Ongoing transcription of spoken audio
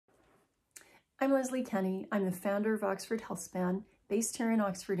I'm Leslie Kenny. I'm the founder of Oxford Healthspan, based here in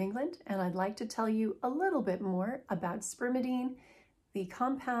Oxford, England, and I'd like to tell you a little bit more about spermidine, the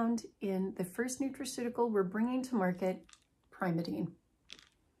compound in the first nutraceutical we're bringing to market, Primidine.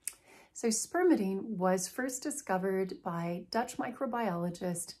 So spermidine was first discovered by Dutch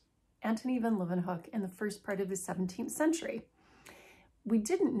microbiologist Antony van Leeuwenhoek in the first part of the 17th century. We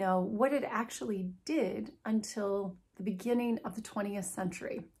didn't know what it actually did until the beginning of the 20th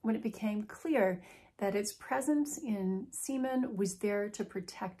century, when it became clear that its presence in semen was there to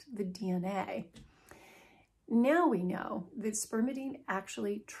protect the DNA. Now we know that spermidine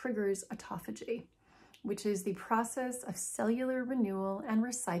actually triggers autophagy, which is the process of cellular renewal and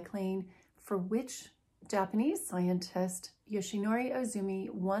recycling for which Japanese scientist Yoshinori Ozumi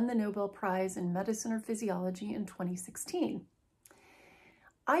won the Nobel Prize in Medicine or Physiology in 2016.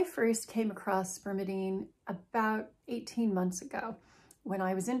 I first came across spermidine about 18 months ago when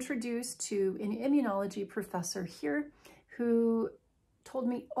I was introduced to an immunology professor here who told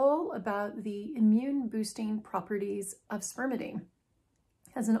me all about the immune boosting properties of spermidine.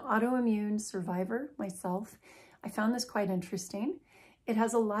 As an autoimmune survivor myself, I found this quite interesting. It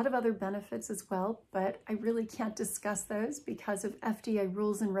has a lot of other benefits as well, but I really can't discuss those because of FDA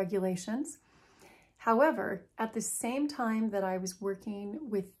rules and regulations. However, at the same time that I was working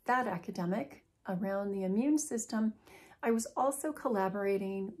with that academic around the immune system, I was also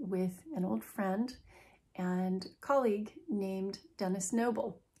collaborating with an old friend and colleague named Dennis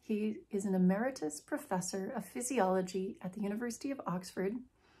Noble. He is an emeritus professor of physiology at the University of Oxford.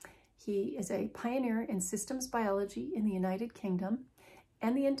 He is a pioneer in systems biology in the United Kingdom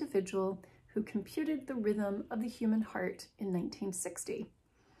and the individual who computed the rhythm of the human heart in 1960.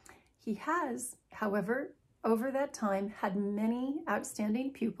 He has, however, over that time had many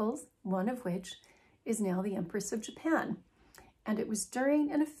outstanding pupils, one of which is now the Empress of Japan. And it was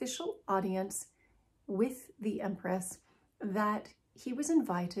during an official audience with the Empress that he was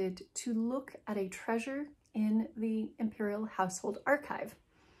invited to look at a treasure in the Imperial Household Archive,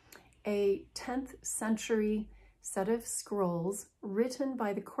 a 10th century set of scrolls written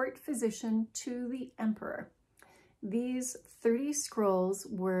by the court physician to the emperor. These 30 scrolls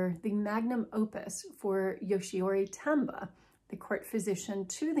were the magnum opus for Yoshinori Tamba, the court physician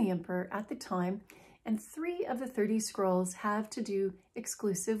to the emperor at the time, and 3 of the 30 scrolls have to do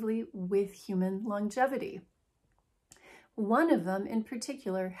exclusively with human longevity. One of them in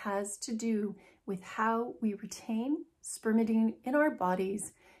particular has to do with how we retain spermidine in our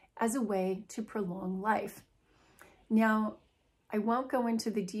bodies as a way to prolong life. Now, I won't go into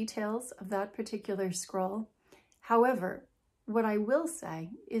the details of that particular scroll. However, what I will say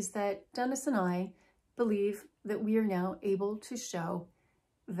is that Dennis and I believe that we are now able to show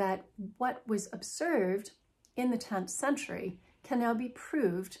that what was observed in the 10th century can now be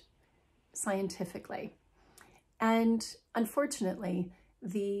proved scientifically. And unfortunately,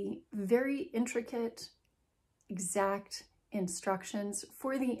 the very intricate, exact instructions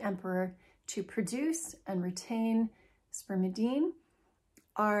for the emperor to produce and retain spermidine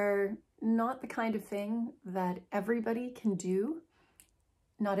are not the kind of thing that everybody can do.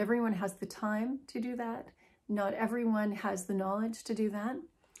 Not everyone has the time to do that. Not everyone has the knowledge to do that.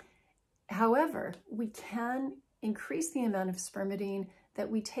 However, we can increase the amount of spermidine that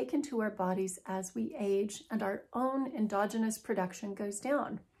we take into our bodies as we age and our own endogenous production goes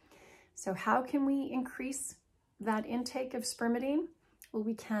down. So how can we increase that intake of spermidine? Well,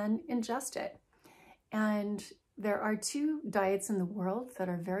 we can ingest it. And there are 2 diets in the world that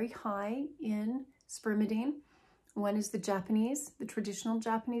are very high in spermidine. One is the Japanese, the traditional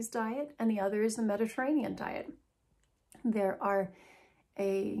Japanese diet, and the other is the Mediterranean diet. There are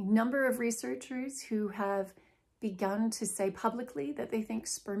a number of researchers who have begun to say publicly that they think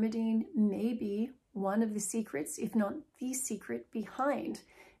spermidine may be one of the secrets, if not the secret, behind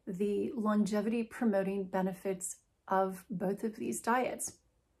the longevity promoting benefits of both of these diets.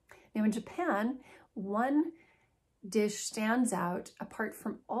 Now in Japan, one dish stands out apart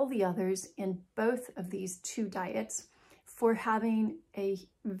from all the others in both of these 2 diets for having a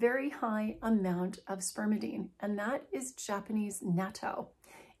very high amount of spermidine, and that is Japanese natto.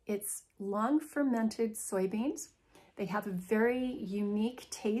 It's long fermented soybeans. They have a very unique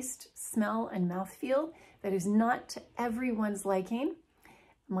taste, smell, and mouthfeel that is not to everyone's liking.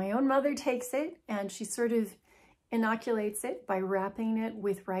 My own mother takes it and she sort of inoculates it by wrapping it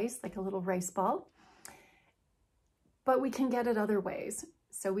with rice, like a little rice ball. But we can get it other ways.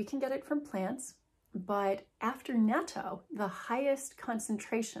 So we can get it from plants, but after natto, the highest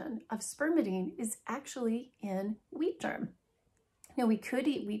concentration of spermidine is actually in wheat germ. Now we could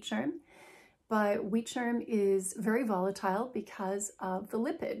eat wheat germ, but wheat germ is very volatile because of the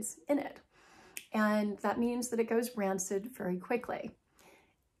lipids in it. and that means that it goes rancid very quickly.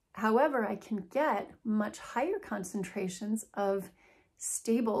 However, I can get much higher concentrations of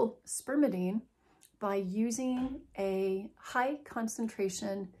stable spermidine by using a high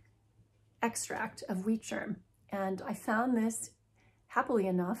concentration extract of wheat germ. And I found this, happily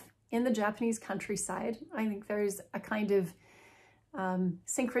enough, in the Japanese countryside. I think there's a kind of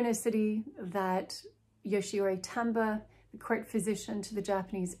synchronicity that Yoshinori Tamba, the court physician to the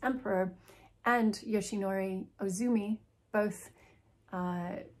Japanese emperor, and Yoshinori Ozumi, both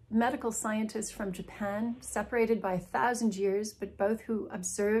medical scientists from Japan, separated by 1,000 years, but both who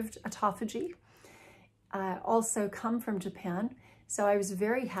observed autophagy, also come from Japan. So I was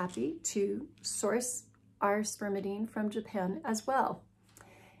very happy to source our spermidine from Japan as well.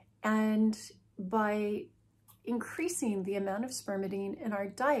 And by increasing the amount of spermidine in our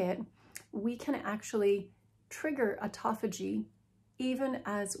diet, we can actually trigger autophagy even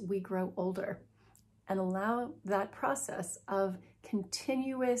as we grow older, and allow that process of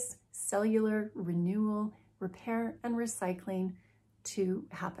continuous cellular renewal, repair, and recycling to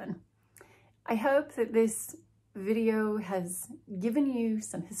happen. I hope that this video has given you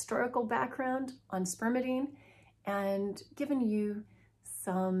some historical background on spermidine and given you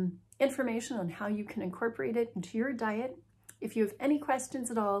some information on how you can incorporate it into your diet. If you have any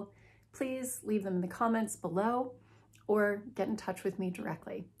questions at all, please leave them in the comments below or get in touch with me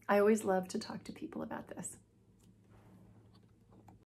directly. I always love to talk to people about this.